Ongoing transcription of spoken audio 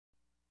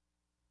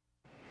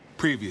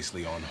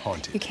Previously on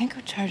Haunted. You can't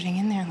go charging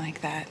in there like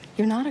that.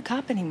 You're not a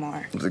cop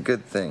anymore. It's a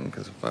good thing,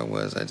 because if I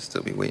was, I'd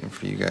still be waiting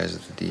for you guys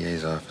at the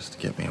DA's office to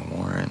get me a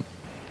warrant.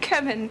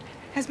 Kevin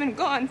has been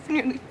gone for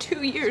nearly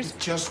 2 years.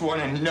 Just want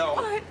to know.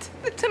 What?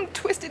 That some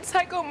twisted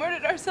psycho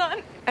murdered our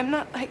son? I'm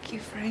not like you,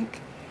 Frank.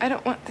 I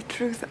don't want the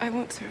truth. I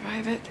won't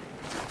survive it.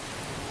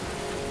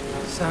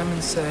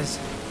 Simon says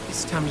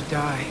it's time to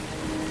die.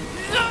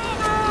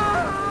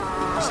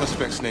 The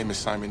suspect's name is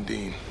Simon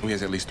Dean. He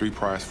has at least 3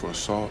 priors for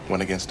assault, 1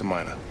 against a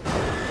minor.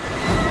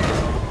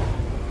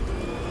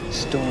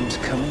 Storm's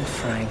coming,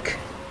 Frank.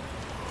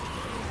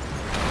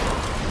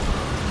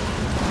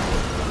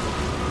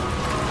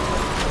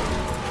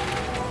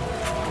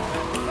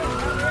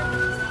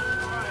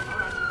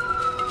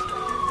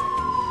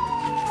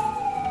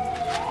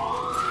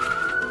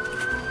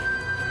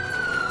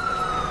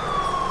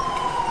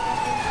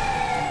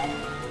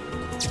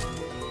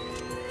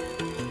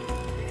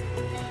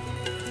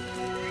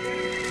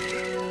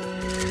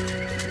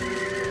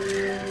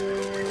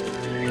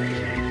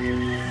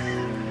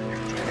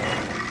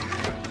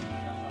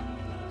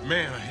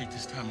 Man, I hate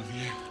this time of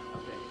year.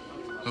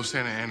 Those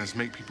Santa Anas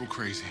make people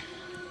crazy.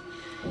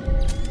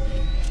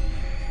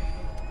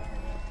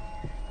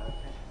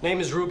 Name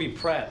is Ruby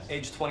Pratt,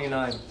 age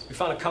 29. We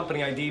found a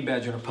company ID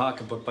badge in her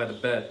pocketbook by the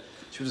bed.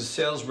 She was a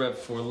sales rep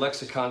for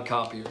Lexicon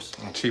Copiers.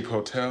 A cheap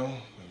hotel,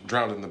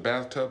 drowned in the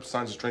bathtub,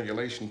 signs of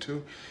strangulation,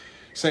 too.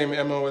 Same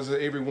MO as the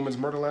Avery woman's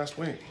murder last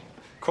week.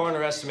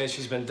 Coroner estimates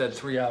she's been dead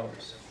 3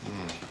 hours.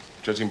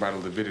 Judging by the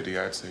lividity,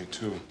 I'd say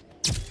 2.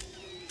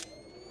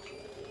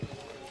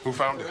 Who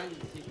found it?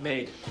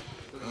 Maid.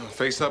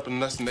 Face up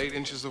in less than 8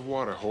 inches of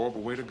water.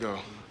 Horrible way to go.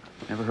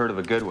 Never heard of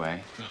a good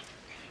way.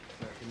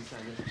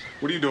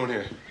 What are you doing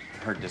here?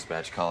 I heard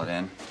dispatch call it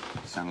in.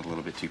 Sounded a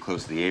little bit too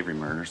close to the Avery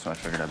murder, so I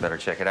figured I'd better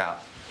check it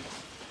out.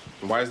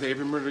 And why is the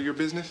Avery murder your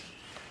business?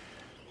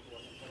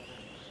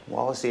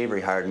 Wallace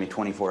Avery hired me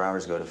 24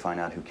 hours ago to find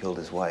out who killed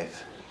his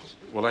wife.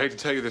 Well, I hate to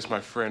tell you this,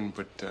 my friend,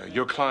 but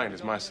your client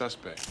is my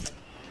suspect.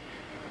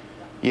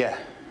 Yeah,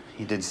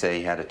 he did say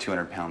he had a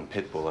 200-pound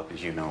pit bull up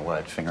his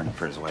you-know-what, fingering him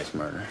for his wife's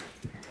murder.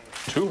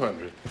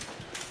 200?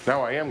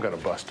 Now I am gonna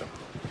bust him.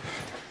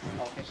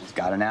 He's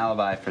got an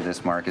alibi for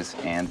this, Marcus,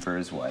 and for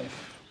his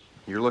wife.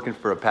 You're looking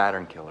for a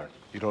pattern killer.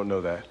 You don't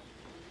know that.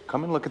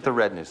 Come and look at the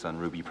redness on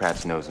Ruby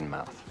Pratt's nose and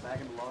mouth.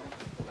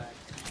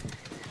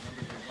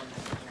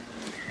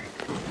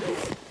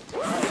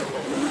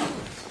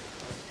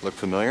 Look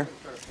familiar?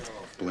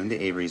 Belinda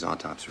Avery's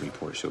autopsy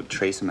report showed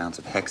trace amounts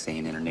of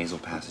hexane in her nasal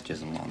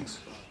passages and lungs.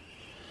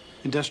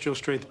 Industrial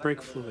strength brake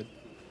fluid.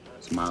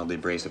 It's mildly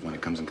abrasive when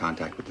it comes in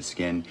contact with the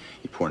skin.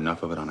 You pour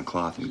enough of it on a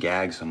cloth and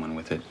gag someone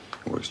with it,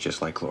 it works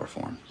just like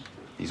chloroform.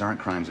 These aren't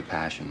crimes of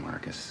passion,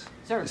 Marcus.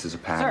 Sir. This is a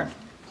pattern.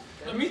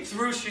 Sir. Let me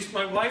through. She's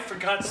my wife, for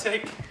God's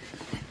sake.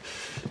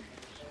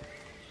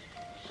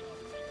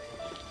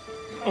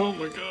 Oh,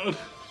 my God.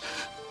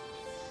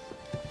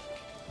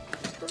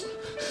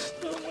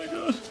 Oh, my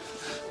God.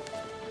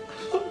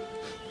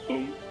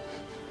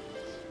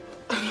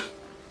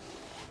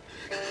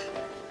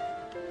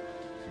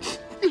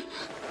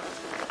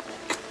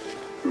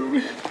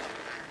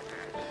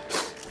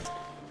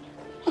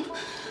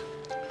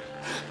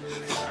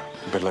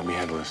 You better let me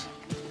handle this.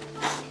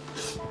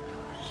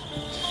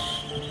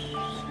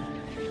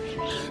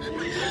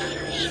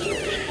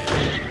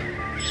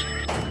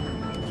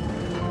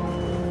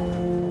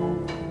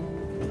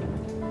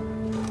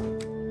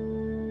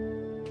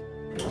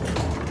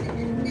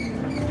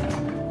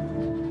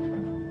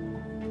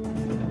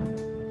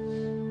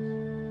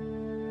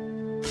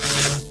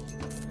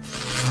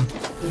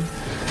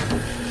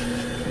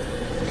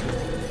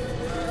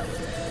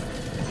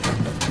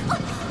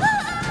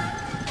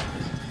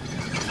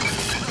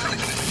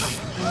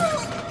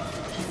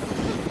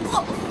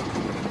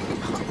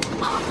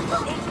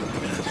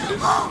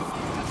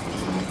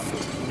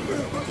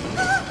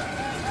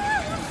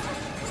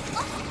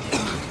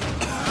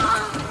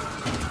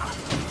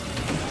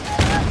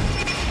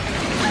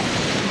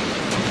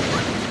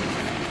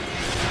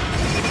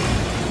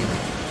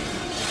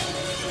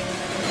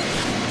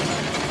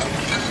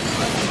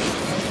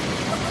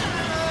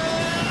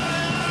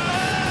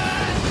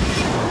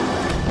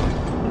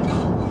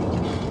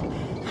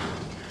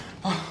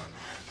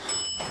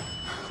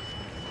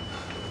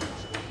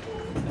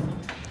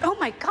 Oh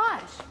my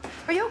gosh,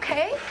 are you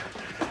okay?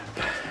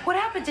 What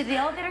happened? Did the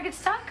elevator get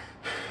stuck?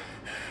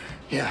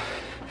 Yeah,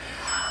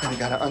 and I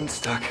got it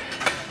unstuck.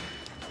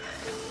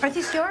 Are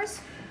these yours?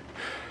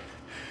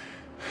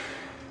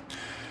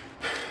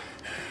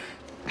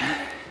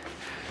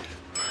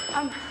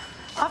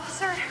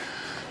 Officer?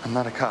 I'm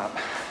not a cop.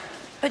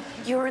 But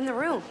you were in the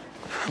room.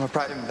 I'm a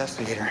private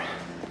investigator.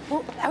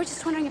 Well, I was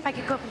just wondering if I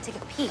could go up and take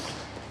a peek.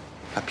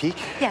 A peek?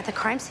 Yeah, the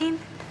crime scene.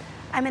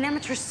 I'm an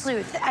amateur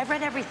sleuth. I've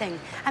read everything.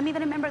 I'm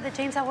even a member of the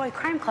James Elroy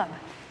Crime Club.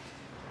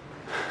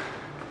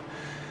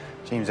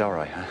 James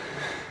Elroy, huh?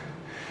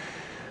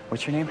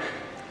 What's your name?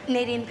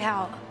 Nadine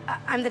Powell.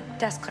 I'm the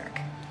desk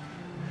clerk.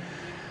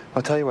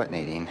 I'll tell you what,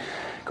 Nadine.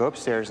 Go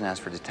upstairs and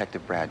ask for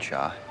Detective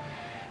Bradshaw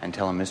and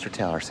tell him Mr.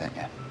 Taylor sent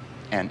you.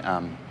 And,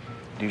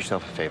 do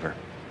yourself a favor.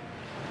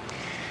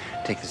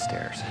 Take the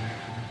stairs.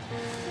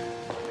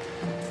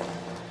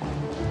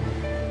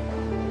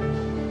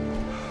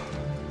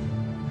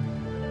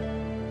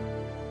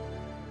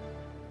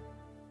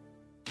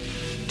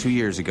 Two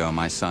years ago,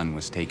 my son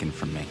was taken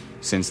from me.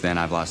 Since then,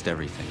 I've lost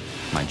everything.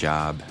 My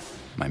job,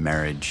 my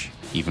marriage,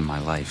 even my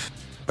life.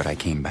 But I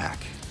came back,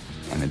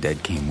 and the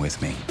dead came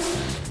with me.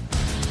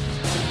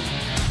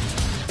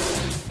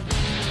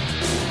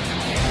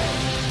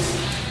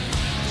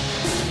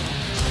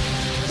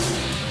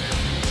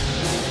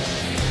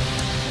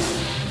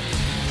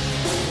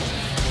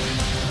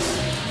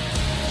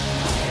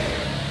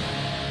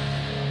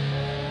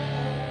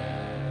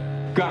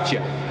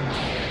 Gotcha.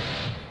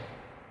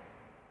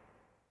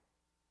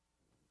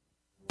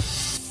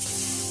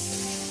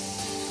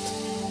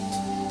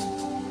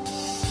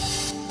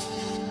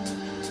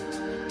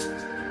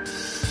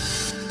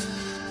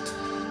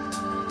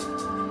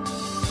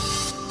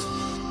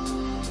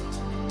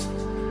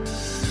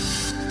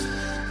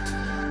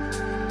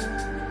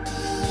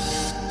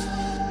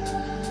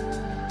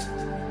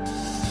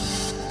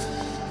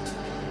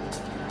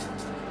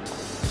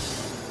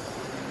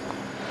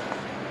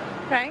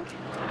 Frank?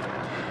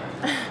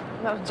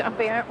 A little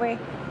jumpy, aren't we?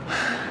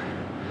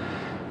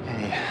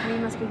 Hey, You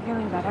must be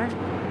feeling better.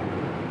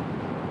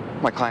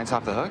 my client's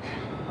off the hook?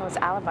 Well, his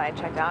alibi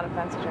checked out, if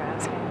that's what you're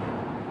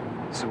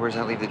asking. So where's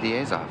that leave the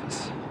DA's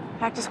office?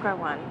 Back to square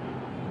one.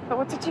 But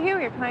what's it to you?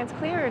 Your client's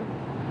cleared.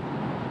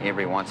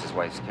 Avery wants his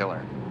wife's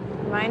killer.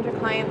 Remind your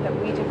client that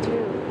we did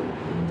too.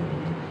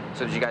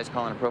 So did you guys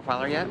call in a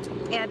profiler yet?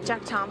 Yeah,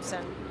 Jack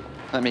Thompson.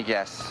 Let me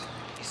guess.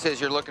 He says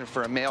you're looking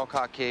for a male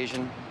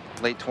Caucasian,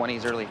 late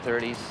 20s, early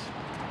 30s.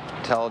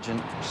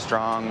 Intelligent,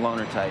 strong,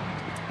 loner type.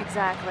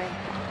 Exactly.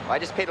 I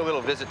just paid a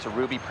little visit to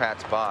Ruby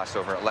Pratt's boss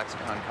over at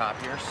Lexicon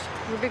Copiers.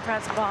 Ruby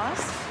Pratt's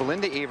boss?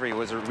 Belinda Avery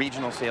was a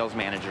regional sales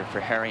manager for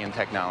Harrion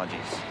Technologies.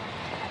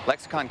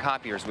 Lexicon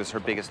Copiers was her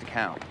biggest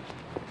account.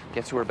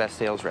 Guess who her best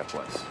sales rep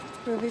was?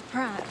 Ruby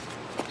Pratt.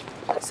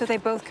 So they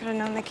both could have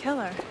known the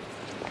killer.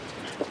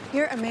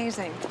 You're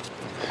amazing.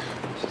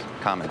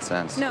 Common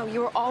sense. No,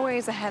 you were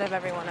always ahead of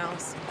everyone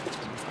else.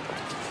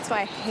 That's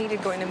why I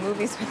hated going to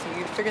movies with you.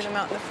 You'd figure them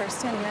out in the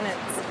first 10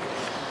 minutes.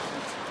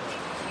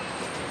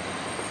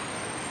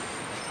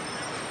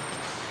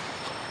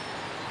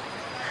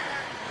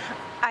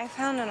 I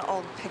found an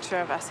old picture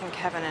of us and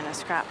Kevin in a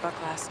scrapbook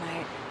last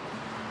night.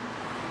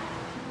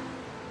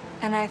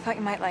 And I thought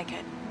you might like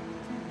it.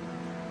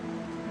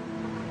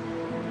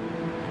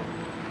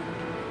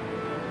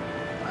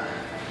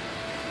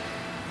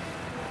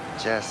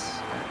 Jess,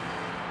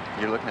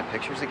 you're looking at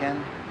pictures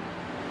again?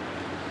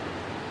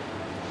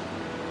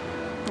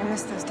 I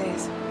miss those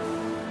days.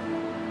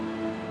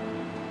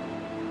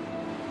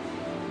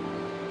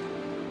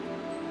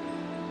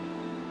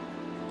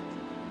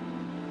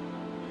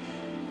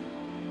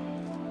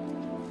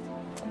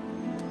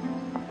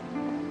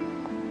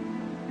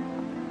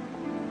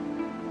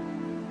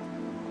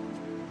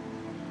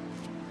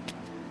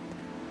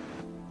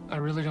 I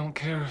really don't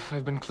care if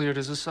I've been cleared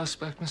as a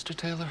suspect, Mr.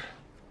 Taylor.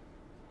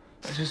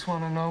 I just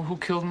want to know who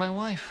killed my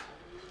wife.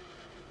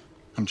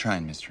 I'm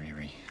trying, Mr.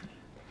 Avery.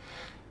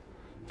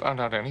 Found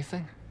out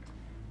anything?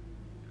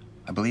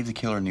 I believe the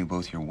killer knew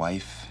both your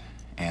wife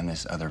and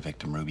this other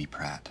victim, Ruby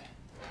Pratt.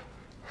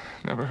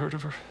 Never heard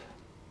of her.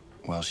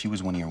 Well, she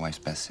was one of your wife's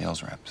best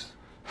sales reps.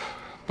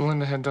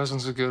 Belinda had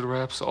dozens of good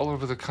reps all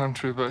over the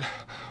country, but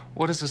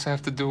what does this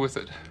have to do with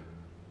it?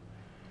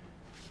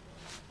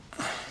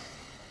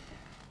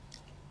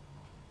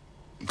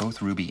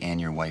 Both Ruby and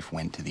your wife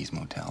went to these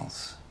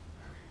motels.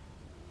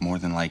 More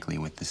than likely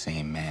with the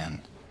same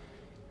man.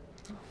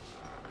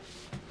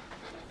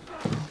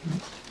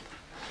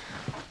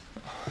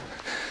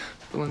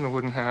 Belinda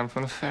wouldn't have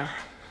an affair.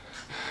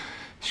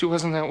 She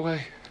wasn't that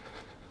way.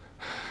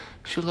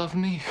 She loved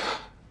me.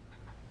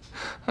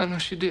 I know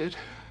she did.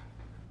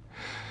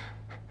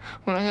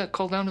 When I got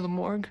called down to the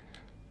morgue,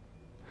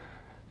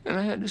 and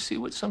I had to see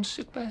what some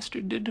sick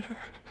bastard did to her.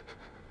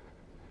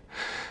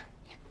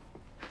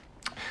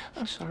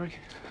 I'm sorry.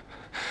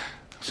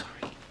 I'm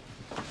sorry.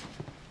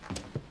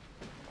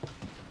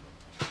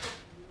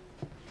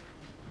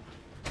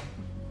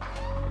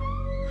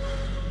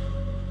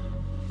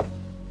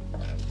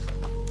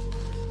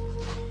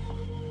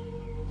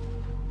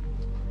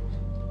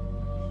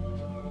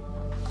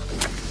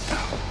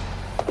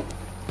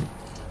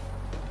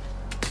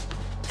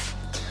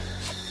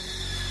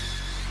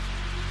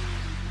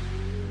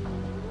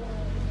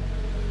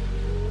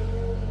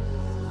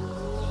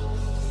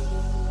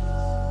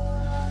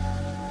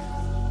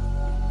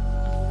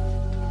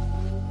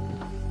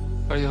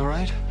 Are you all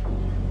right?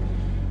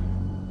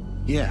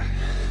 Yeah.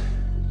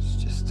 It's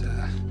just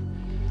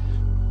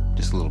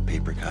a little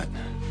paper cut.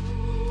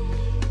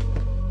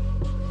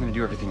 I'm gonna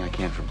do everything I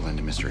can for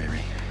Belinda, Mr. Avery.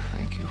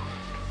 Thank you.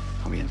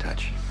 I'll be in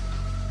touch.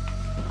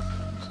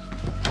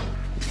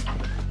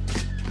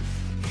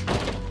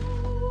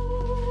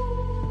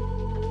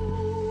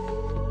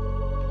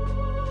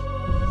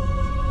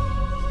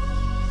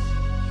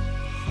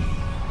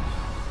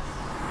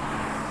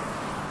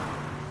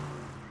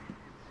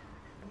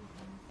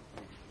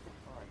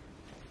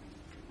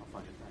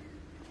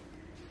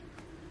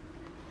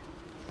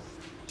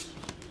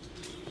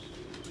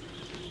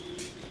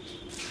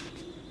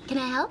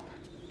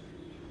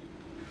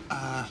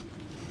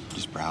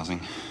 Just browsing.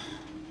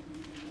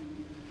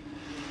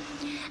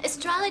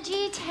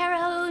 Astrology,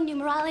 tarot,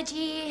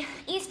 numerology,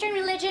 Eastern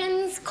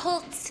religions,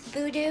 cults,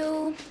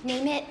 voodoo,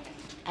 name it,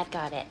 I've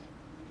got it.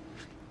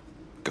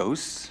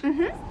 Ghosts?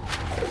 Mm-hmm.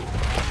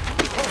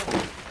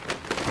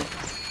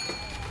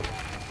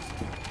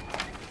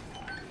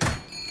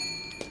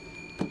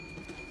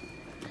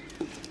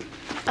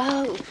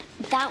 Oh,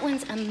 that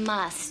one's a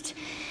must.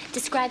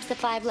 Describes the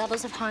 5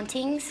 levels of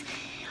hauntings.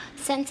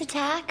 Sense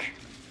attack,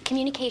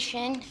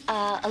 communication,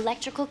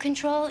 electrical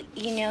control.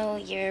 You know,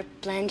 your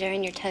blender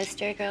and your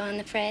toaster go on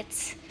the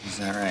fritz. Is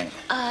that right?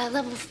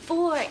 Level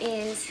 4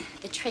 is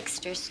the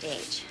trickster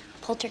stage.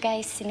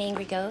 Poltergeists and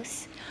angry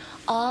ghosts.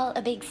 All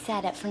a big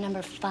setup for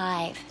number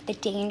 5, the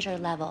danger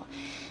level.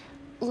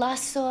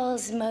 Lost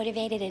souls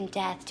motivated in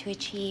death to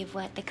achieve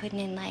what they couldn't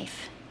in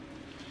life.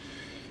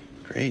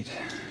 Great.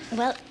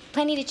 Well,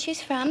 plenty to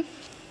choose from.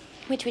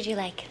 Which would you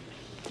like?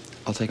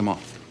 I'll take them all.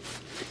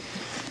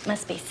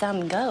 Must be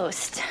some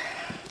ghost.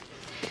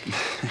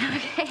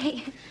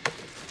 Okay.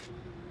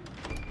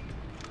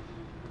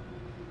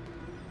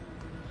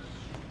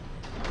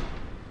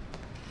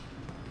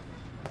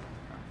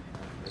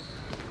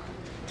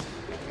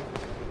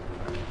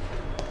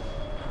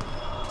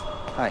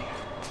 Hi.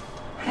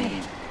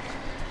 Hey.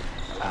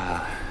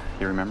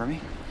 You remember me?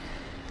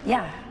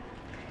 Yeah.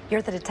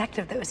 You're the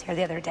detective that was here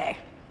the other day.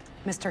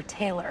 Mr.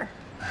 Taylor.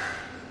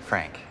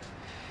 Frank.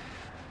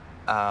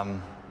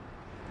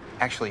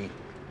 Actually,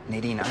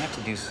 Nadine, I have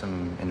to do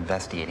some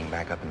investigating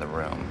back up in the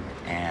room,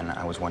 and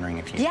I was wondering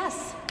if you...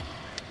 Yes.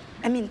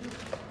 I mean,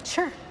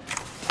 sure.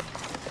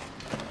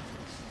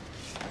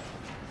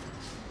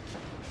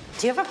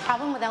 Do you have a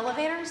problem with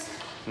elevators?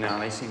 No,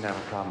 they seem to have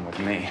a problem with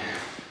me.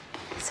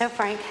 So,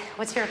 Frank,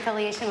 what's your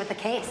affiliation with the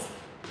case?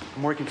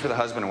 I'm working for the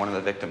husband of one of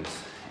the victims,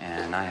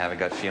 and I have a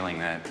gut feeling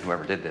that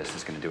whoever did this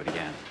is going to do it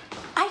again.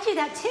 I do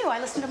that too. I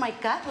listen to my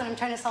gut when I'm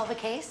trying to solve a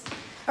case.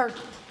 Or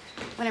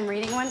when I'm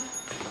reading one.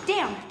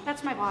 Damn,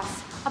 that's my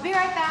boss. I'll be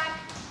right back.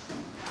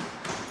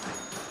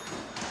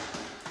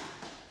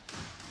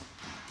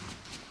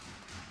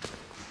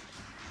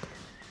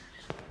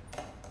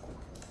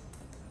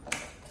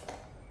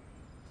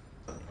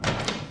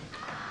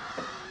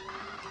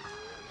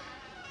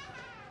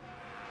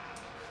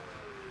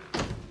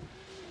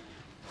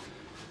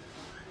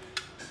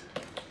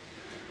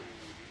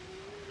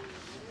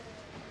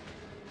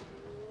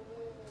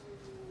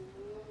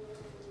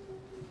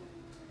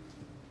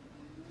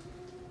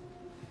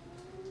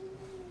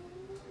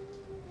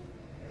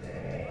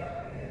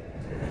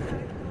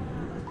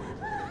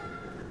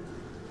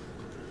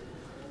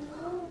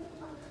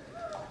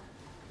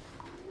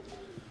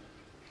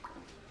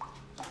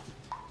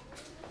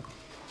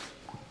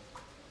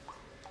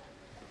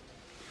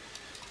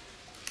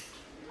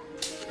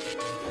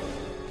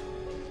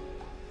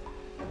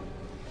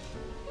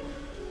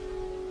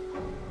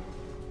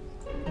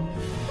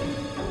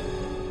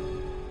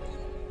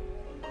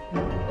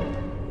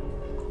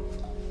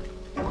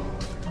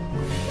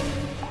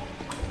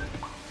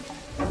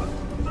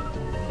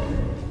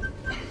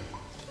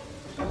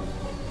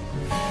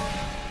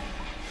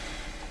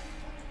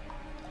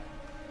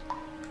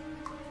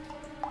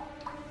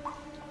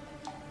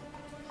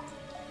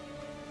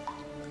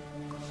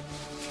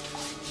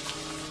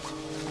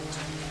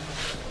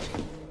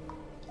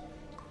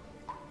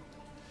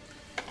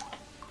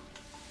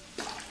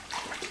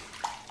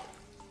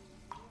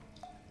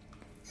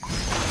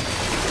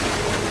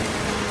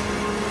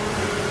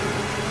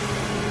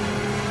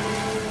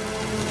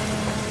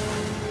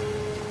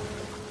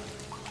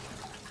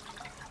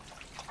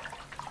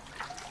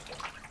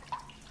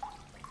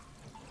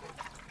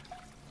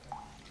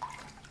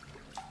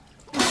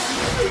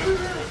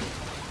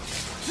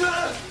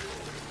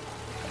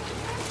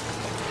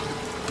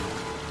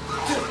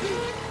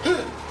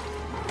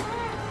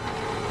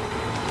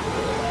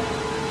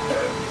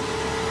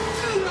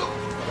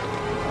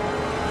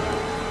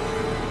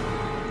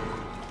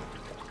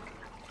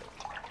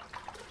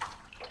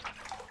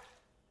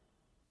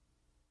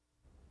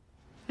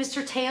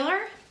 Mr.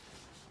 Taylor?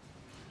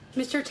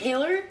 Mr.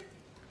 Taylor?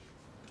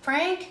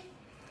 Frank?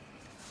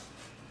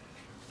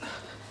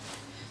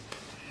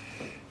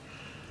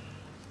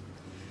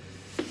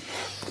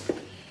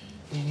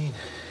 Nadine.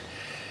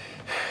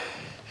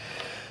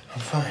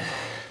 I'm fine.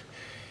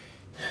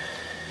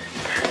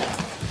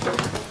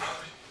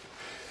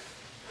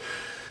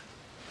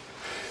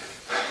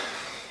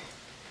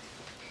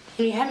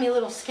 You had me a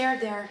little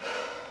scared there.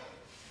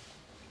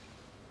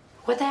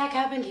 What the heck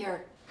happened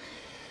here?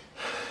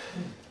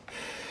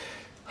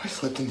 I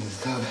slipped into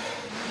the tub.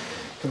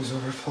 It was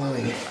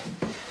overflowing.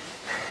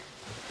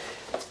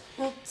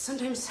 Well,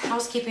 sometimes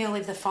housekeeping will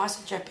leave the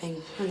faucet dripping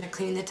when they're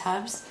cleaning the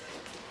tubs.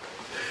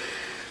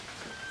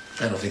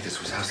 I don't think this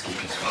was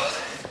housekeeping's fault.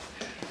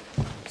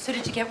 So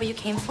did you get what you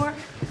came for?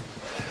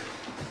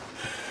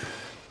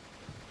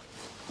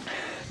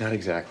 Not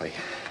exactly.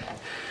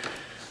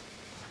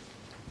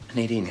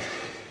 Nadine,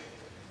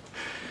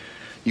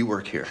 you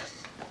work here.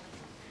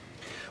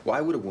 Why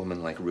would a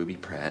woman like Ruby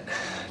Pratt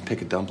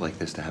pick a dump like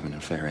this to have an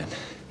affair in?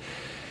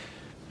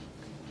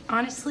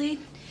 Honestly,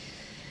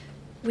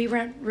 we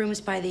rent rooms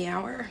by the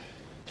hour.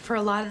 For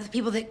a lot of the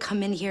people that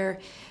come in here,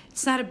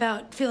 it's not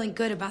about feeling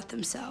good about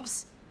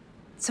themselves.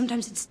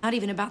 Sometimes it's not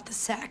even about the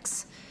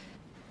sex.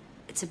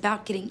 It's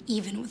about getting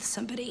even with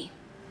somebody.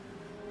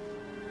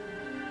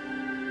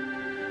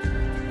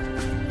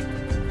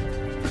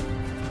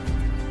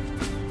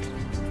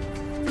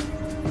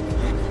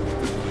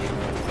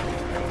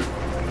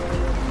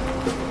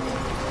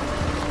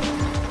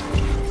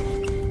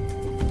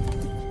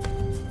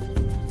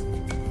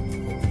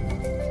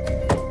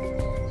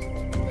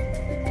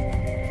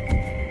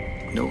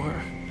 Know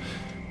her?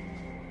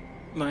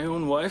 My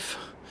own wife?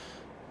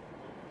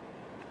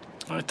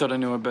 I thought I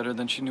knew her better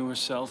than she knew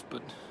herself,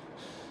 but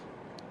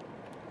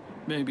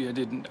maybe I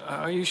didn't.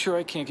 Are you sure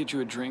I can't get you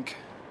a drink?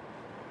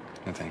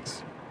 No,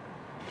 thanks.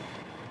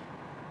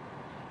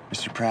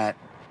 Mr. Pratt,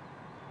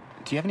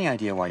 do you have any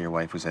idea why your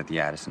wife was at the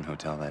Addison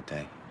Hotel that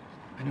day?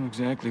 I knew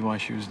exactly why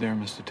she was there,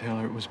 Mr.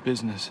 Taylor. It was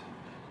business.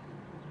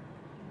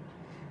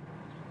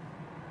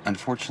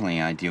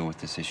 Unfortunately, I deal with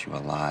this issue a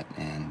lot,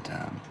 and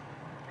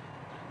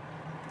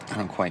I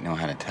don't quite know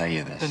how to tell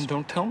you this. Then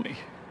don't tell me.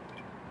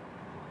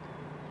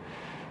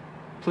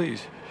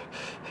 Please.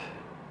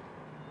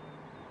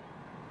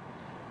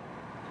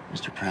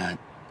 Mr. Pratt,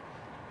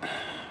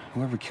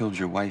 whoever killed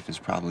your wife is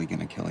probably going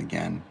to kill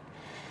again.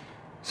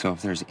 So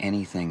if there's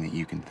anything that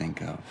you can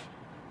think of.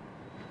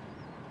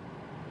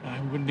 I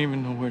wouldn't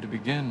even know where to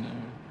begin.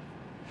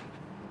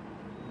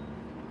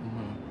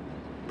 I'm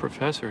a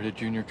professor at a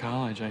junior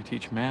college. I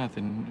teach math.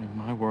 In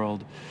my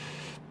world,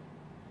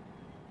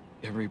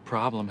 every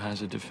problem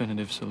has a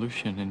definitive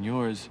solution. In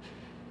yours,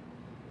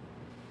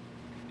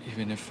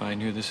 even if I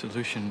knew the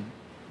solution,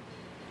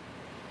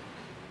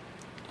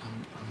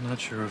 I'm not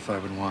sure if I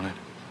would want it.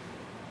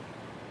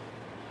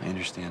 I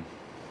understand.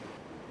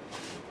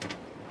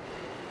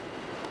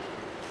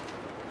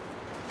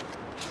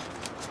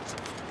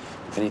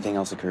 If anything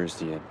else occurs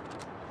to you.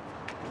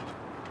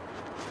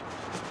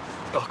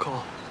 I'll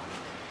call.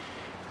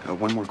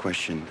 One more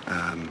question.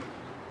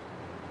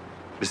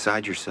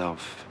 Besides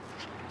yourself,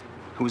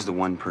 who was the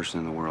one person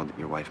in the world that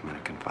your wife might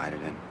have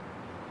confided in?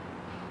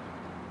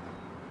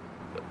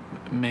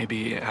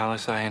 Maybe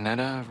Alice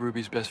Iannetta,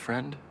 Ruby's best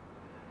friend?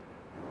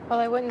 Well,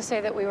 I wouldn't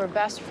say that we were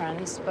best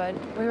friends, but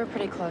we were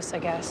pretty close, I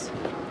guess.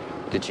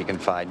 Did she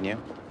confide in you?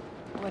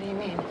 What do you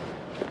mean?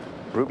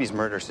 Ruby's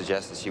murder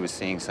suggests that she was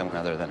seeing someone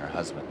other than her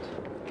husband.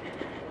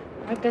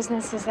 What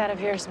business is that of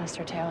yours,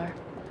 Mr. Taylor?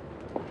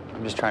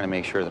 I'm just trying to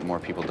make sure that more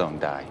people don't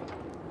die.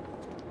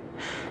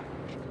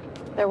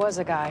 There was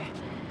a guy,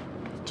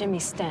 Jimmy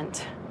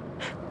Stent.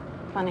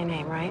 Funny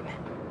name, right?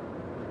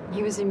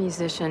 He was a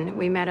musician.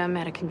 We met him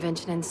at a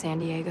convention in San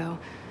Diego.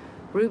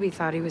 Ruby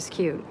thought he was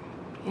cute.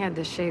 He had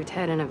this shaved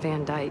head and a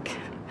Van Dyke.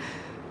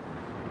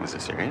 Was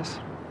it serious?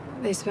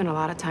 They spent a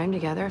lot of time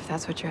together, if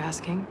that's what you're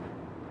asking.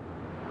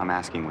 I'm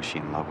asking, was she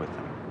in love with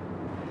him?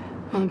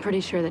 Well, I'm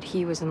pretty sure that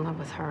he was in love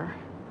with her.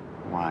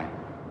 Why?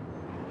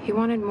 He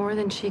wanted more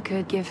than she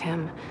could give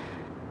him.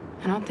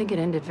 I don't think it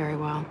ended very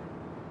well.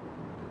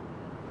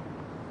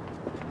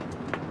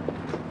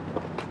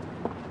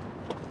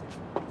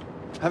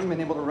 I haven't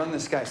been able to run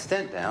this guy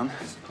Stent down.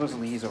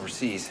 Supposedly he's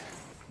overseas.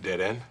 Dead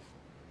end?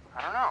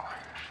 I don't know.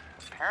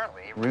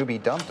 Apparently, Ruby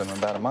dumped him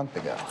about a month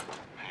ago.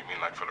 You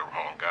mean like for the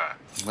wrong guy?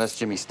 Unless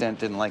Jimmy Stent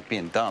didn't like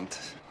being dumped.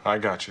 I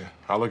got you.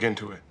 I'll look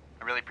into it.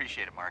 I really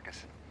appreciate it,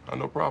 Marcus. Oh,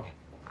 no problem.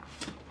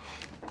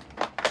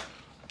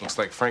 Looks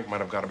like Frank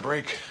might have got a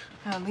break.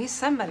 Well, at least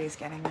somebody's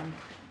getting them.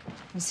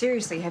 And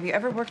seriously, have you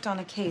ever worked on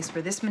a case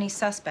where this many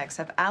suspects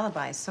have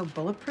alibis so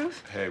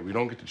bulletproof? Hey, we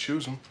don't get to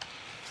choose them.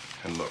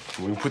 And look,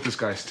 when we put this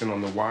guy Stent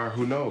on the wire,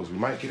 who knows? We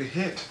might get a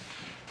hit.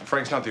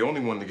 Frank's not the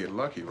only one to get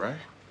lucky, right?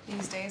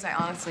 These days, I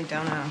honestly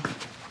don't know.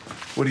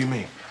 What do you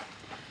mean?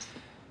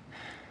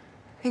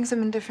 Things have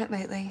been different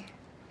lately.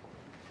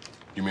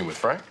 You mean with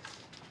Frank?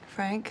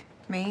 Frank,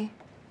 me,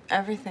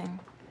 everything.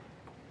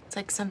 It's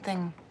like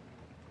something...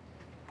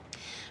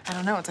 I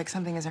don't know, it's like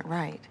something isn't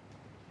right.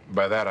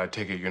 By that, I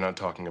take it you're not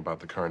talking about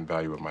the current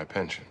value of my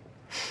pension.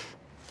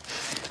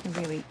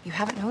 Really, you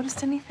haven't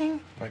noticed anything?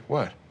 Like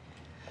what?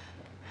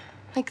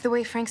 Like the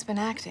way Frank's been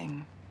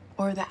acting.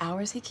 Or the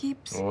hours he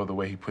keeps. Or the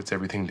way he puts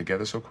everything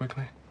together so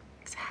quickly.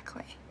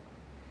 Exactly.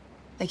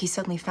 Like he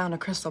suddenly found a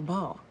crystal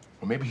ball.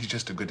 Or maybe he's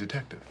just a good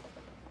detective.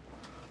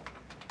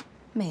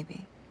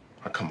 Maybe.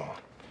 Oh, come on.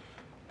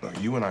 Look,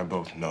 you and I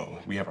both know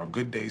we have our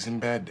good days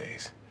and bad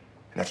days.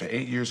 And after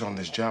 8 years on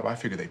this job, I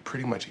figure they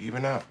pretty much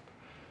even out.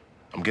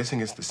 I'm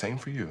guessing it's the same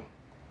for you.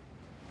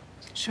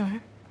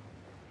 Sure.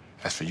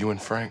 As for you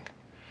and Frank,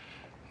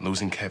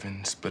 losing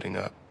Kevin, splitting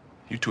up,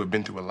 you two have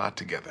been through a lot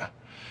together.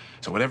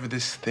 So whatever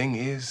this thing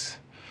is,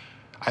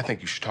 I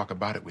think you should talk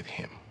about it with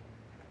him.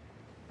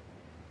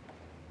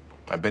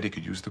 I bet he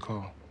could use the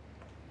call.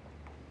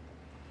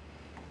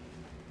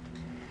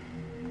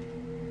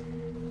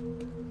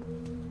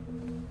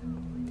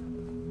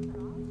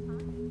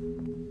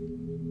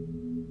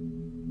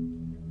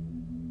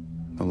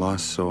 The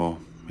lost soul,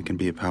 it can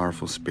be a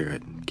powerful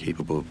spirit,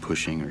 capable of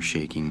pushing or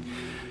shaking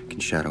can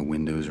shadow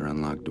windows or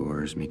unlock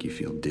doors, make you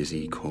feel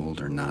dizzy,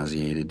 cold, or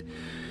nauseated.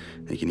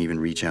 They can even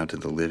reach out to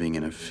the living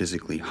in a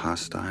physically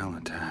hostile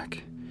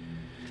attack.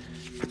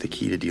 But the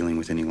key to dealing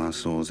with any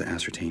lost soul is to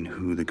ascertain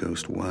who the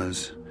ghost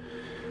was.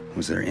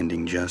 Was their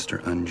ending just or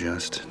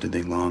unjust? Did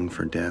they long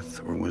for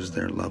death, or was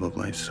their love of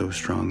life so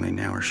strong they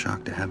now are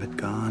shocked to have it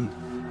gone?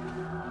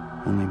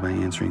 Only by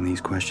answering these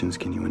questions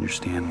can you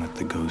understand what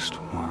the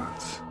ghost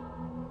wants.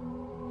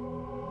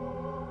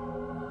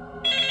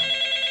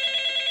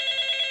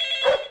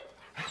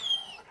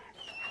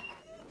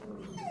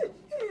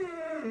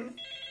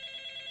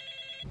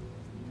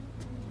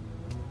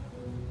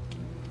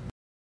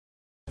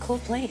 Cool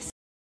place.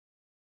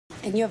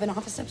 And you have an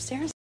office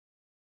upstairs?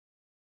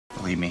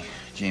 Believe me,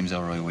 James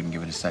Elroy wouldn't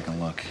give it a second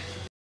look.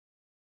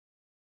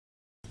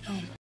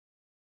 Oh.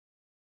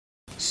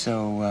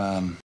 So,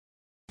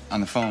 on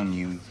the phone,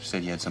 you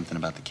said you had something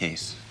about the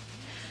case.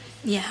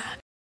 Yeah.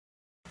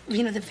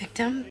 You know the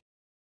victim?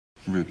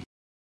 Ruby.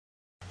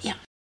 Yeah.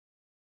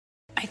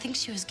 I think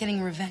she was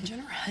getting revenge on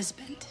her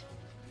husband.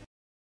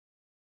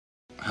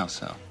 How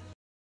so?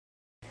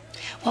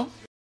 Well,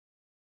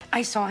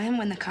 I saw him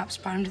when the cops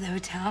brought him to the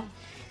hotel,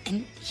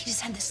 and he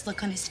just had this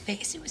look on his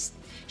face. It was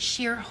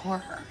sheer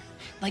horror.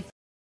 Like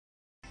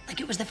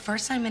it was the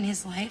first time in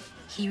his life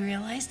he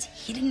realized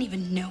he didn't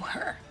even know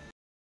her.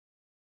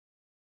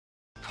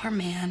 Poor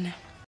man.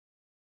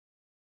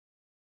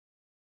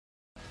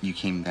 You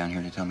came down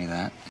here to tell me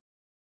that?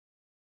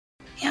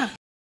 Yeah.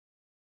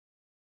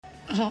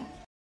 Well,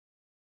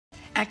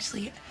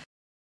 actually,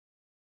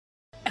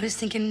 I was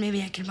thinking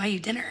maybe I could buy you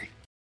dinner.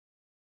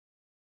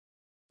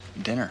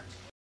 Dinner?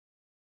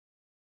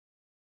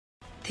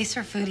 They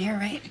serve food here,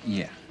 right?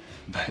 Yeah,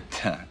 but,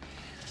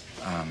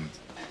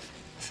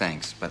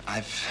 thanks, but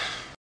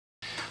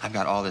I've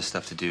got all this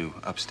stuff to do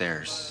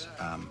upstairs,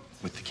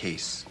 with the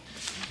case.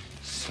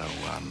 So,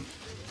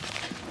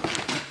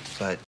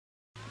 but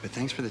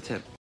thanks for the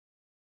tip.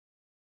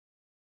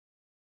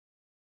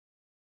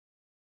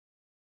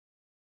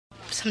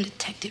 Some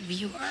detective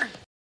you are.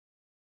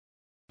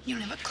 You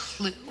don't have a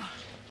clue.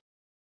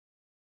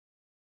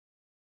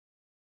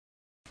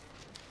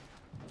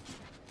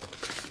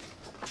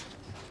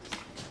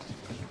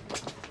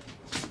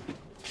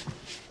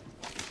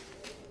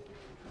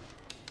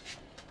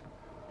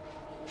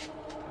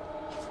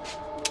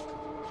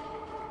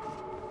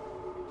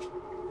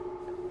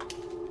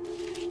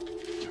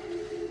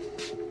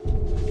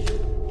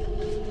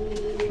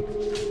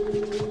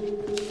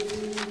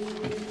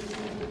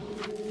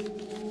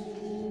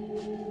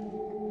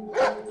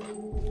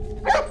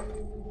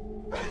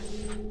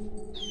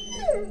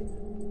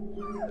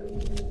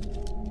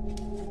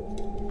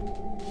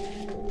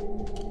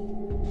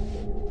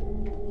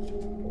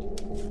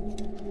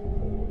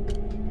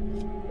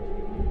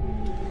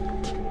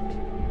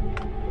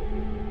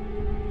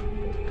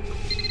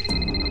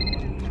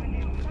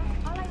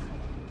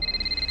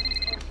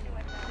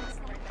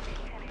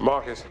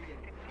 Marcus.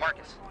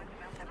 Marcus,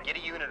 get a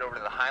unit over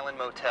to the Highland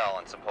Motel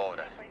in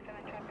Sepulveda.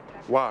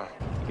 Why?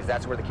 Because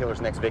that's where the killer's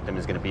next victim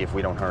is going to be if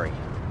we don't hurry.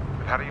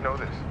 How do you know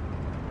this?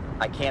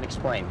 I can't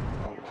explain.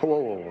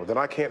 Whoa, then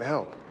I can't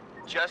help.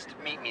 Just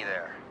meet me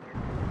there.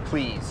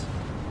 Please.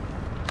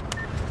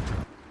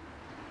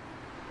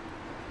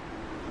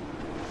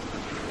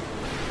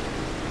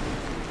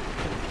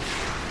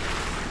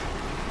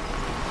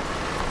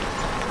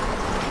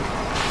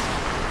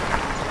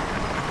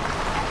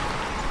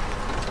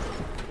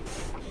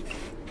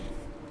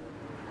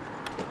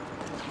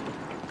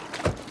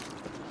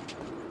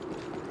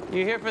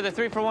 You here for the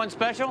 3-for-1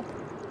 special?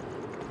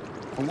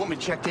 A woman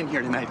checked in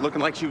here tonight looking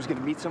like she was going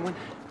to meet someone.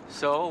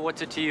 So,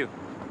 what's it to you?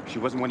 She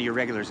wasn't one of your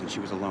regulars and she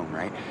was alone,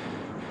 right?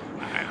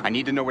 I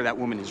need to know where that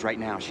woman is right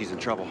now. She's in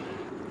trouble.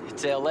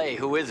 It's L.A.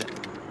 Who is it?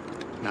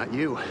 Not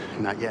you.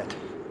 Not yet.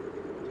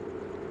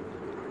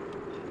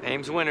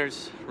 Ames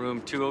Winters,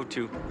 room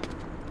 202.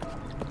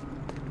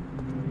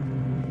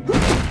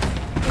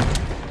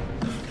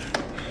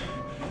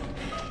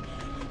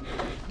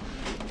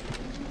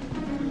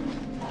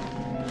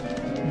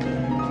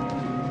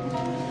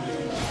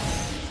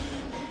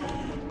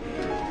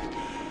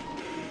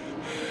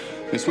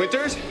 Miss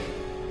Winters?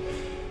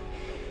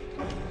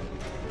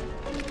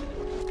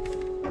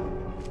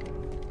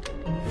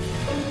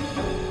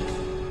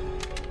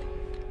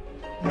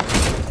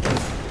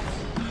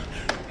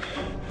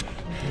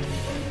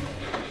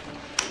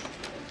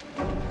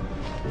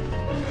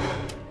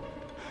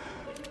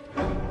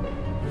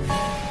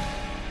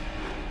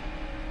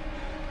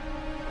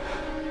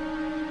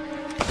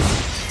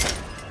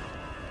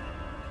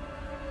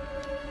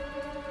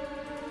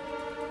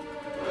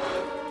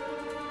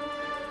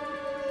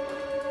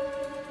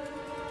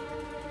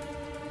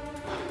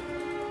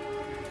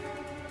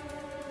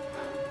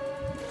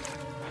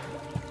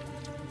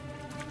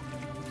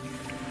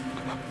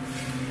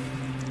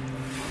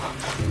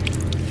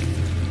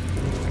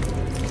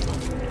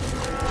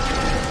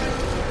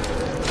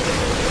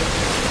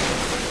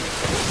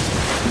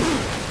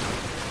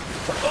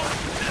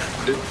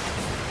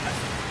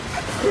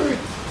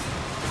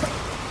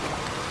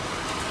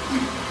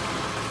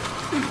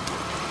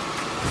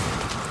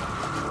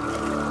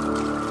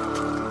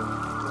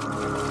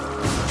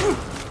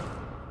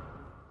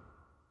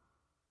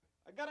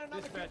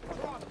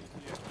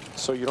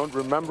 So you don't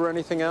remember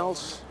anything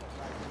else?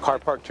 Car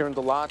parked here in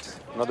the lot?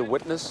 Another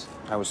witness?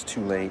 I was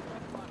too late.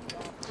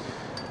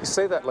 You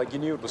say that like you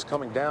knew it was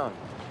coming down.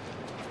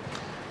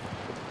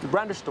 You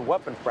brandished a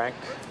weapon, Frank.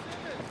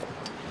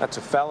 That's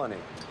a felony.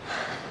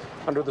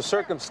 Under the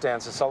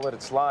circumstances, I'll let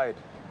it slide.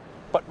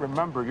 But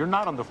remember, you're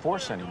not on the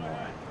force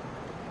anymore.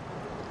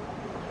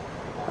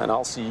 And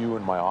I'll see you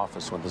in my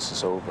office when this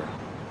is over.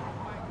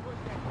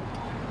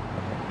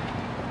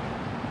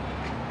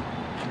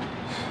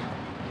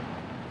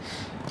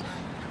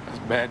 It's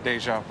bad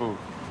deja vu.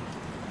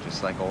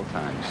 Just like old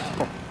times.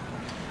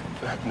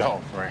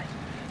 No, Frank.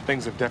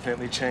 Things have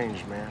definitely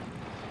changed, man.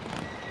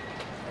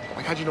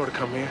 Like, how'd you know to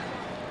come here?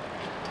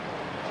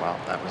 Well,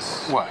 that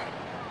was... What?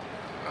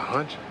 A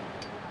hunch?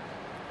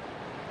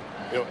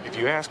 You know, if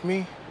you ask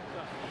me,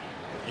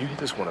 you hit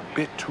this one a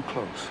bit too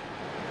close.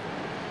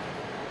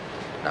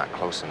 Not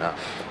close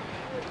enough.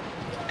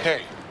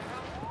 Okay.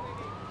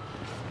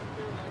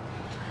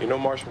 You know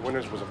Marshall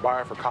Winters was a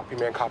buyer for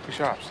Copyman copy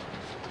shops?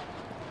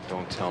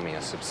 Don't tell me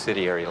a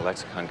subsidiary of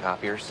Lexicon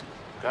Copiers.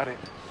 Got it.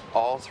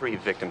 All 3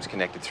 victims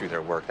connected through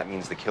their work. That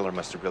means the killer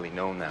must have really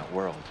known that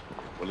world.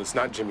 Well, it's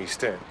not Jimmy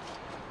Stent.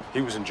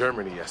 He was in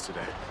Germany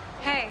yesterday.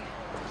 Hey.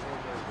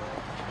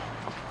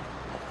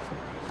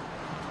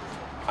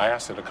 I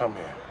asked her to come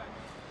here.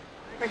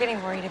 We're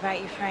getting worried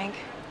about you, Frank.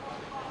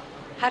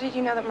 How did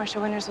you know that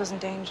Marshall Winters was in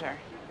danger?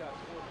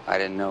 I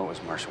didn't know it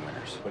was Marshall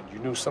Winters. But you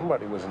knew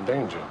somebody was in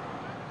danger.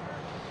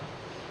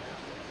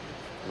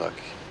 Look,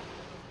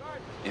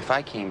 if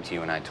I came to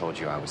you and I told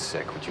you I was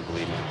sick, would you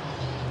believe me?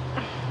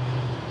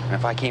 And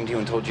if I came to you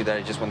and told you that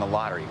I just won the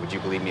lottery, would you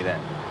believe me then?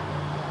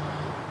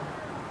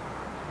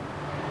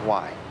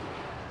 Why?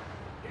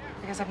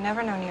 Because I've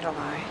never known you to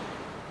lie.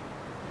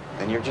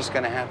 Then you're just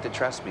gonna have to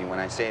trust me when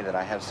I say that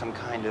I have some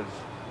kind of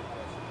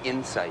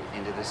insight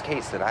into this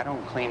case that I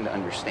don't claim to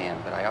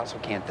understand, but I also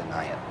can't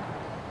deny it.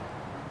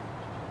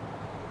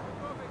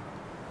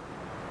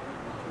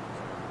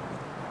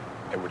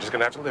 And we're just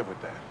gonna have to live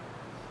with that.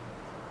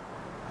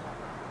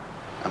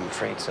 I'm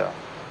afraid so.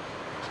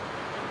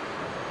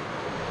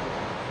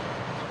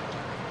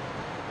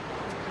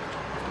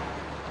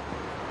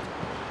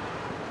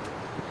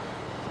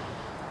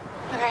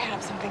 Look, I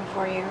have something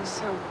for you,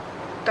 so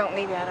don't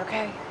leave yet,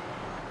 okay?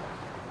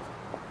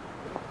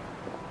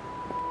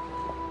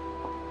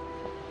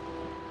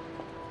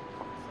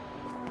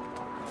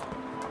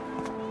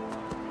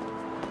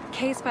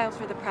 Case filed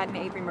for the Pratt and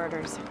Avery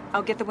murders.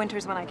 I'll get the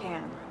Winters when I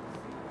can.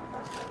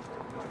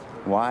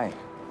 Why?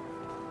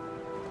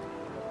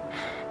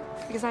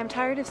 Because I'm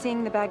tired of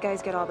seeing the bad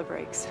guys get all the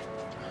breaks.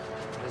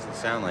 It doesn't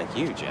sound like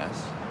you,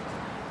 Jess.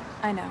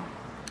 I know.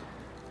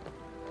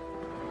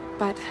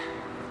 But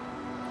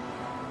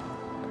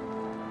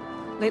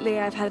lately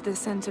I've had this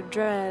sense of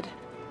dread,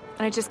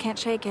 and I just can't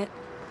shake it.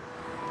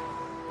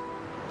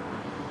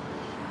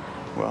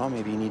 Well,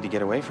 maybe you need to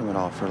get away from it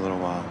all for a little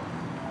while.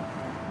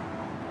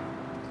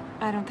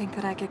 I don't think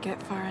that I could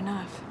get far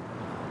enough.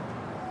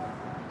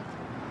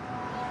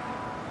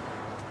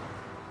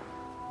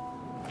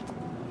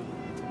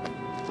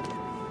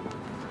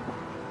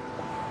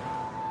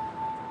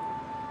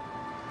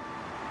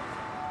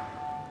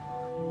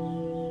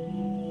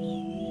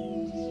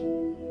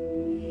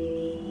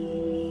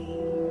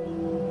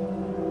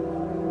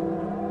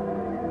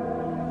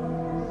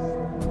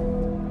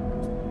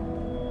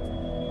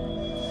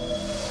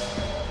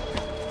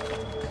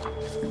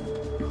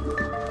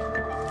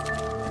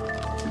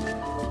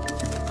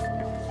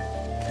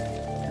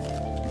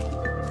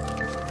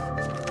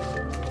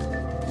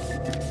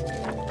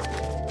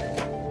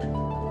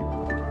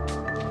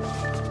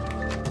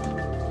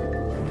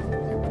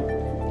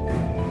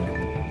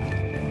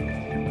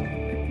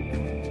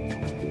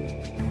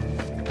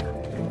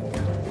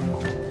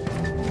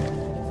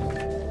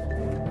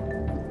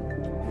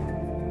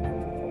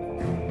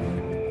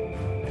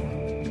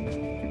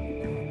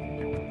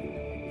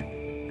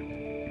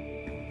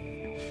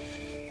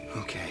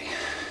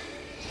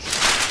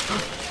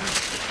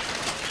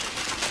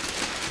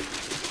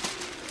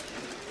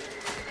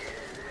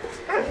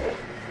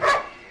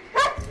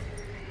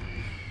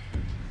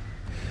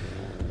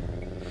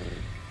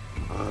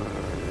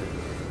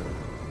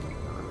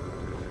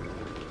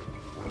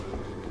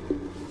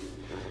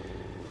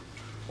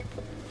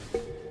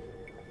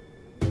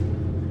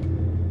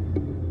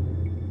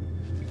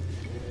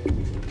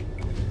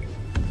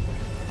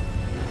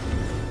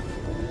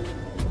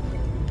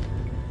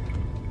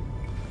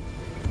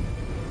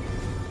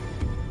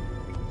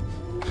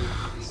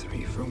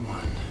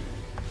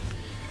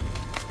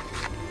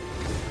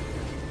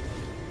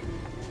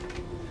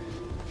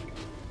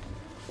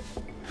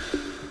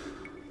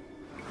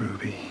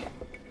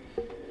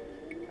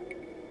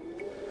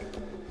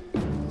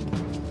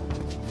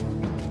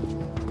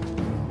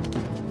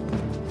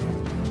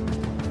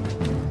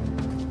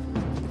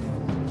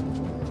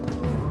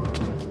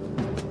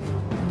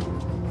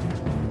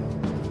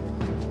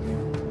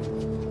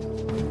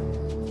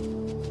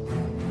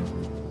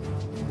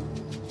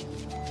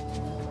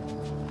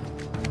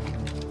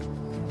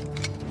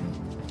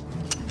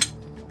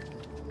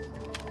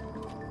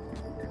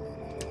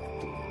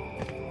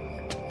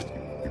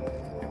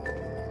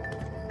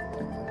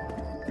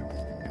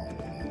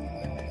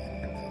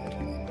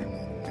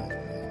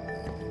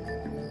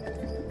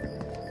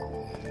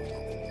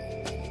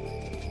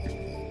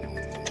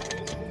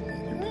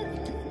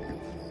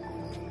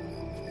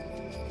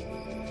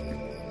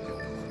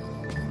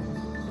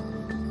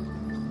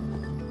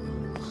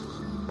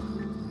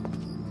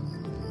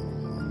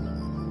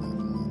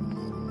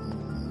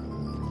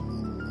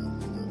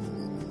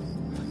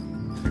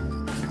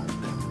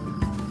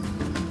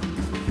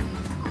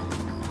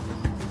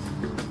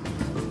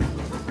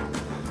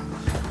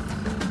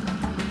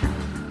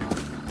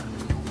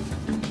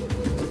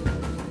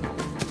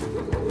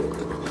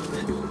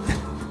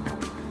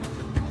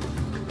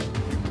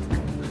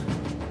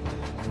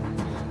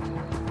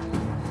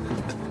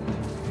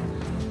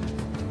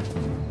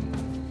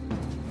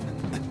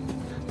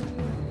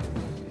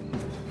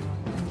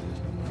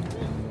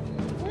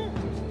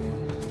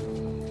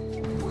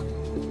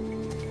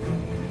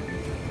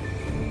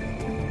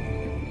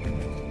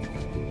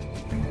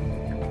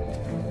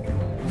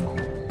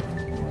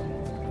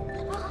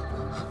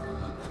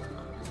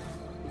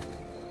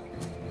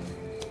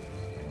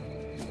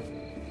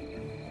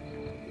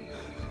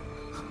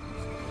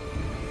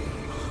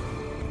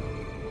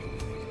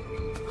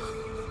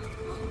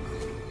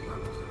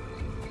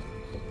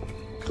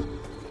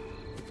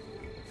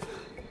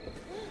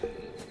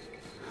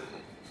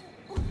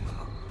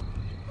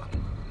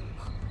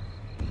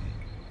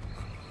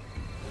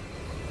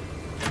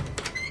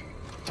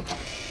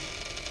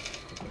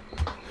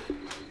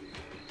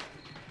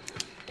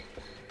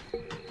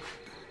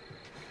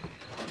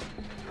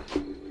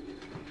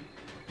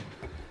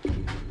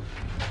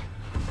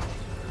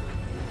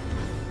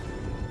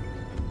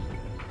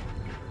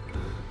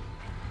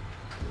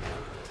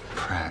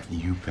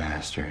 You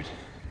bastard.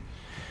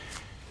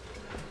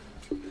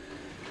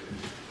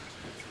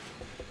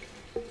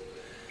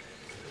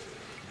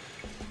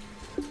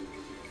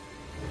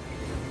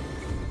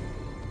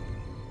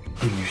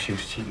 You knew she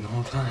was cheating the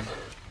whole time.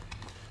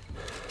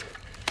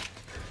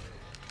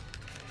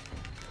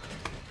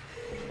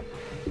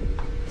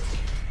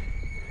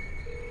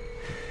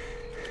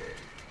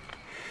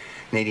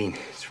 Nadine,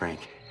 it's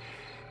Frank.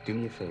 Do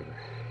me a favor.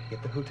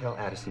 Get the Hotel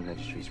Addison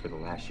registries for the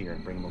last year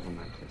and bring them over to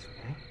my place,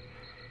 okay?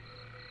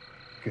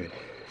 Good.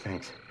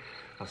 Thanks.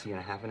 I'll see you in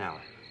a half an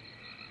hour.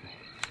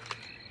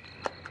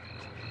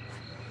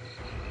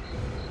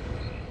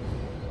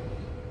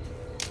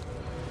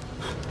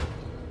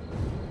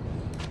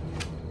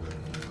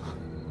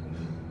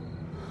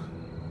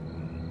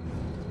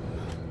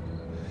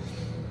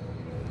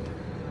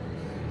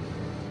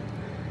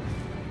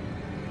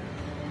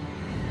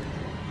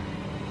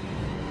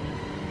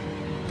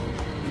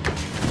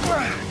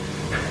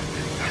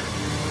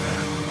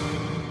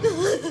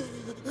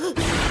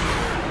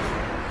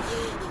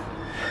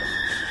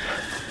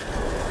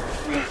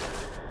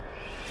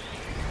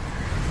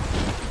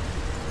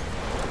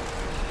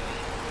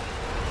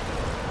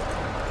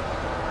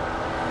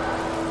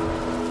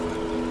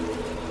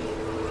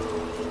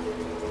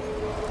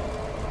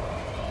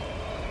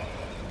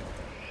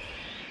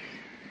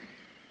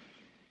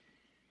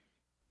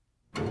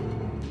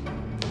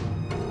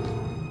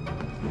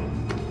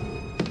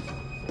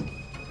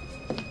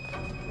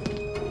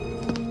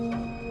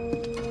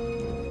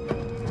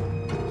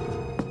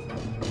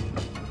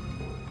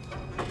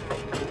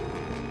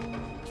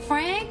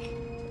 Frank?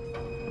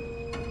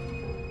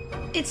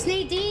 It's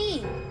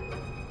Nadine.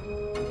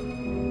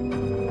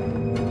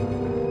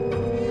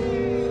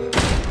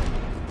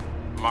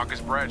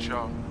 Marcus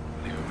Bradshaw,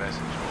 leave a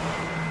message.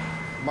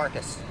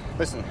 Marcus,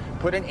 listen,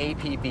 put an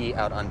APB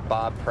out on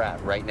Bob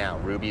Pratt right now,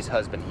 Ruby's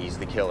husband. He's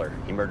the killer.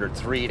 He murdered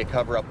 3 to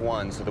cover up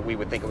 1 so that we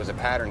would think it was a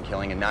pattern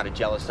killing and not a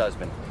jealous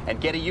husband. And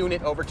get a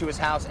unit over to his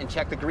house and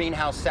check the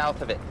greenhouse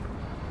south of it.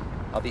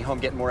 I'll be home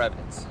getting more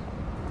evidence.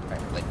 All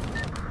right, late.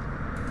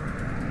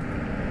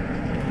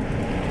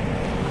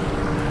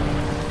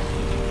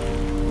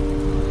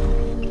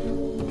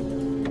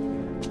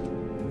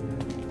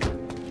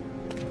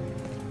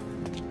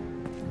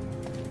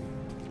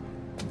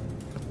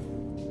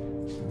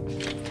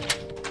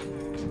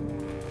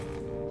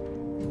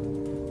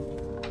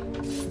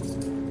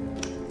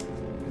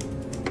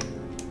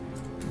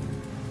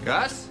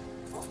 Gus?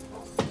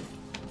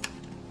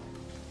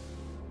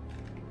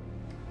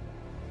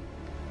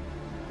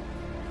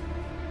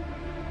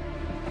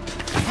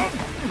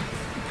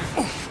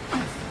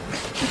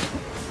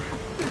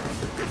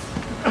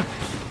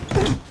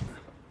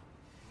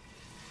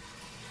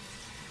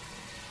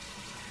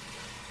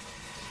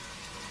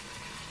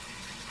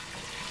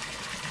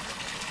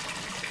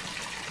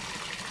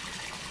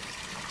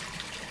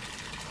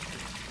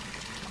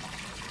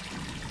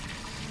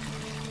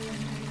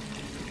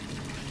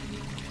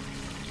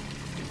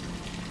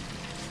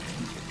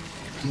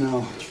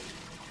 No.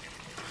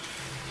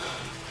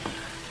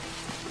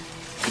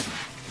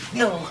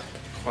 No.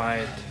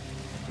 Quiet.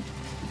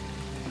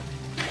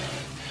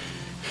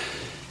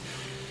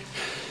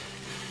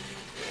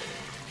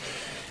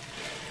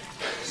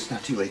 It's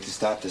not too late to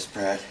stop this,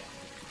 Pratt.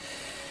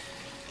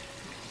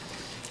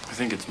 I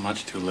think it's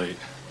much too late.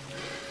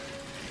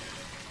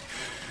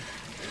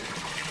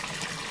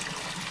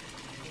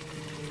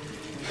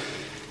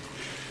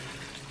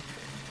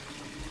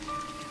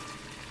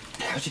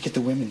 How'd you get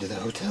the women to the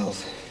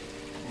hotels?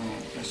 Well,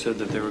 I said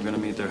that they were going to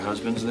meet their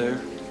husbands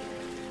there.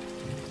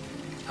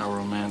 How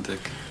romantic.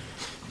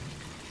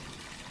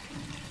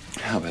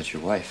 How about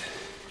your wife?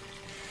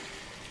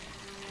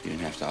 You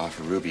didn't have to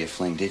offer Ruby a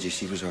fling, did you?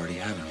 She was already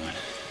having one.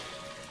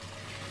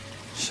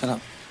 Shut up.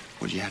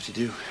 What'd you have to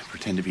do?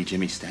 Pretend to be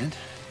Jimmy Stent?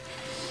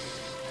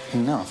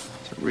 No.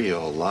 It's a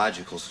real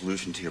logical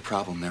solution to your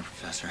problem there,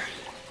 Professor.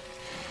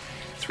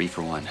 3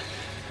 for 1.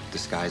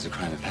 Disguise a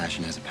crime of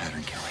passion as a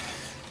pattern killing.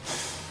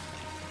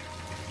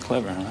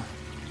 Clever, huh?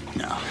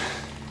 No.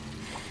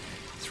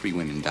 3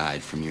 women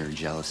died from your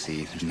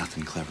jealousy. There's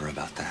nothing clever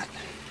about that.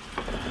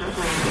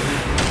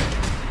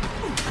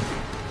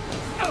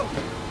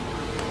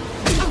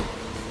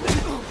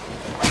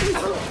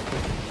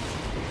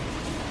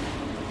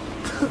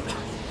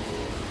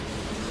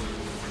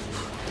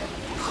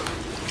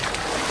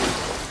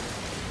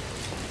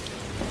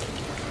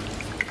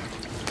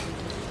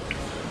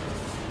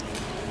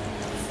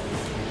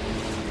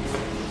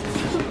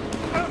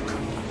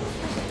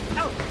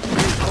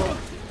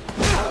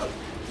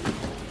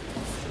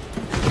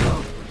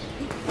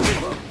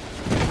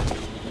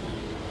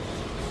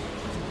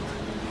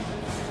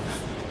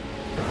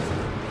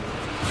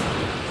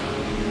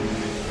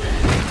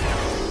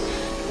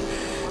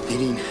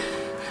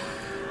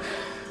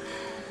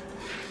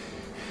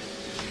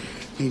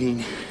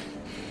 Nadine.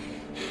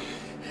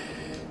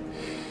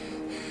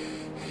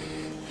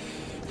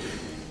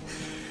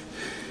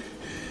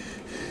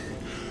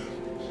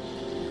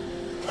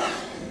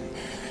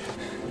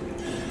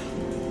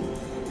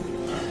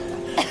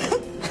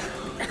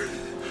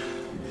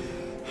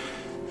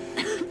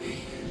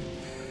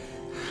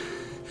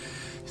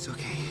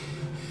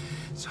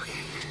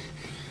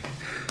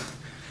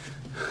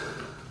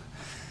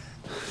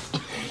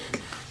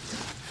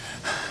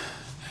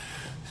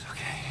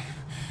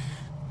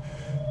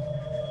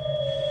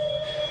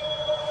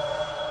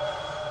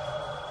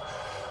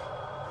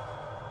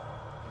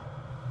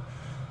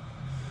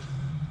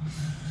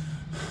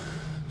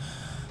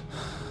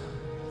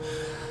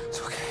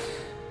 It's okay.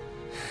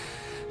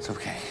 It's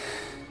okay.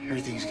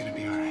 Everything's gonna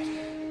be all right.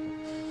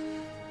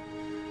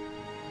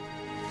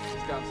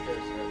 It's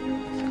downstairs.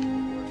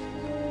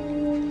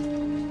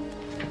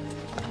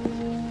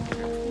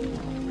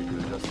 We can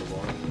adjust the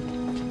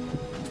volume.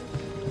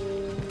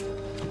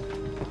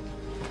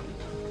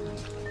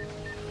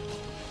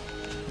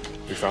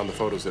 We found the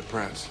photos at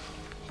press.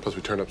 Plus,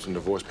 we turned up some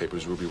divorce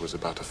papers Ruby was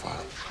about to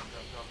file.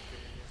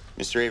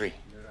 Mr. Avery,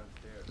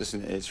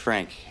 listen, it's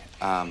Frank.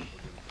 I've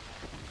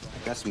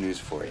got some news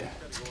for you.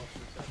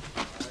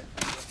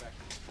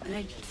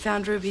 I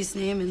found Ruby's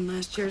name in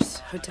last year's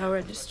hotel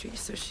registry,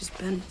 so she's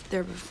been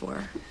there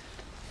before.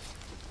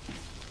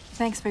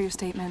 Thanks for your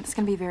statement. It's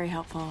going to be very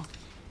helpful.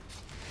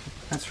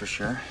 That's for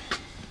sure. Can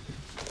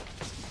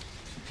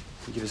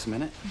you give us a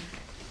minute?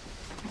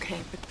 Okay,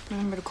 but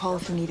remember to call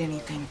if you need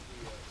anything.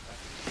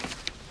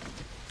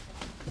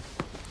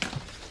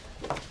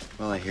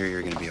 Well, I hear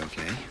you're gonna be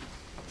okay.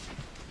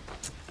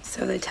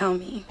 So they tell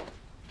me.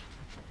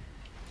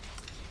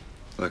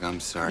 Look, I'm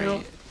sorry.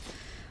 No,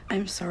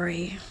 I'm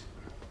sorry.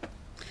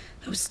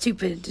 That was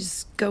stupid to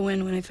just go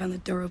in when I found the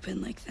door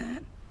open like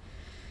that.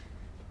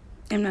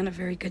 I'm not a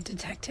very good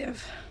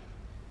detective.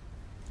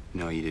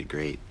 No, you did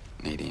great,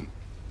 Nadine.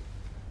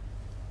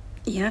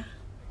 Yeah?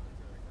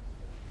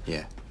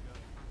 Yeah.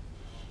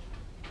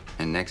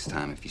 And next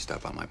time, if you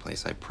stop by my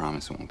place, I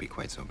promise it won't be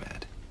quite so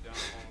bad.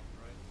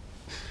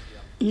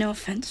 No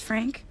offense,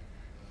 Frank,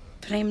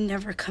 but I'm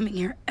never coming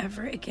here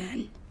ever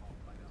again.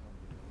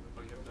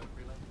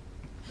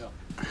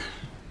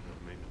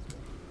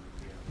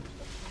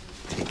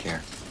 Take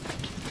care.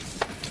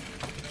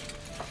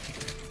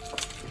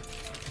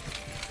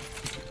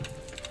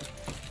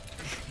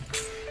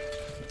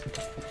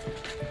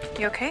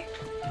 You okay?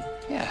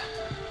 Yeah.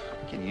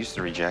 Getting used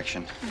to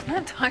rejection. I'm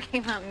not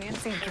talking about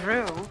Nancy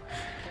Drew.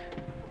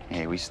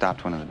 Hey, we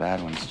stopped one of the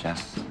bad ones,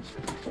 Jess.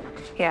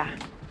 Yeah.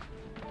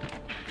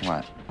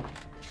 What?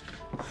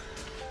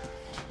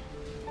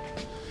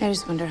 I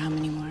just wonder how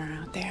many more are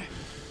out there.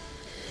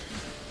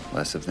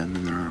 Less of them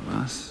than there are of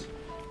us?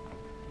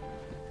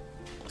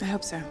 I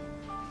hope so.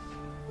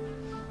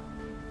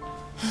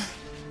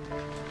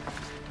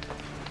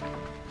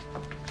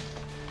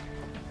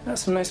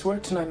 That's some nice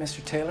work tonight,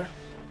 Mr. Taylor.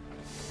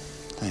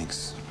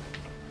 Thanks.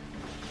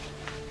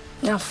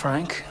 Now,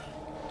 Frank,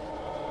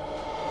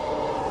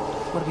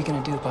 what are we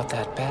gonna do about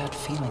that bad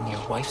feeling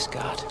your wife's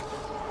got?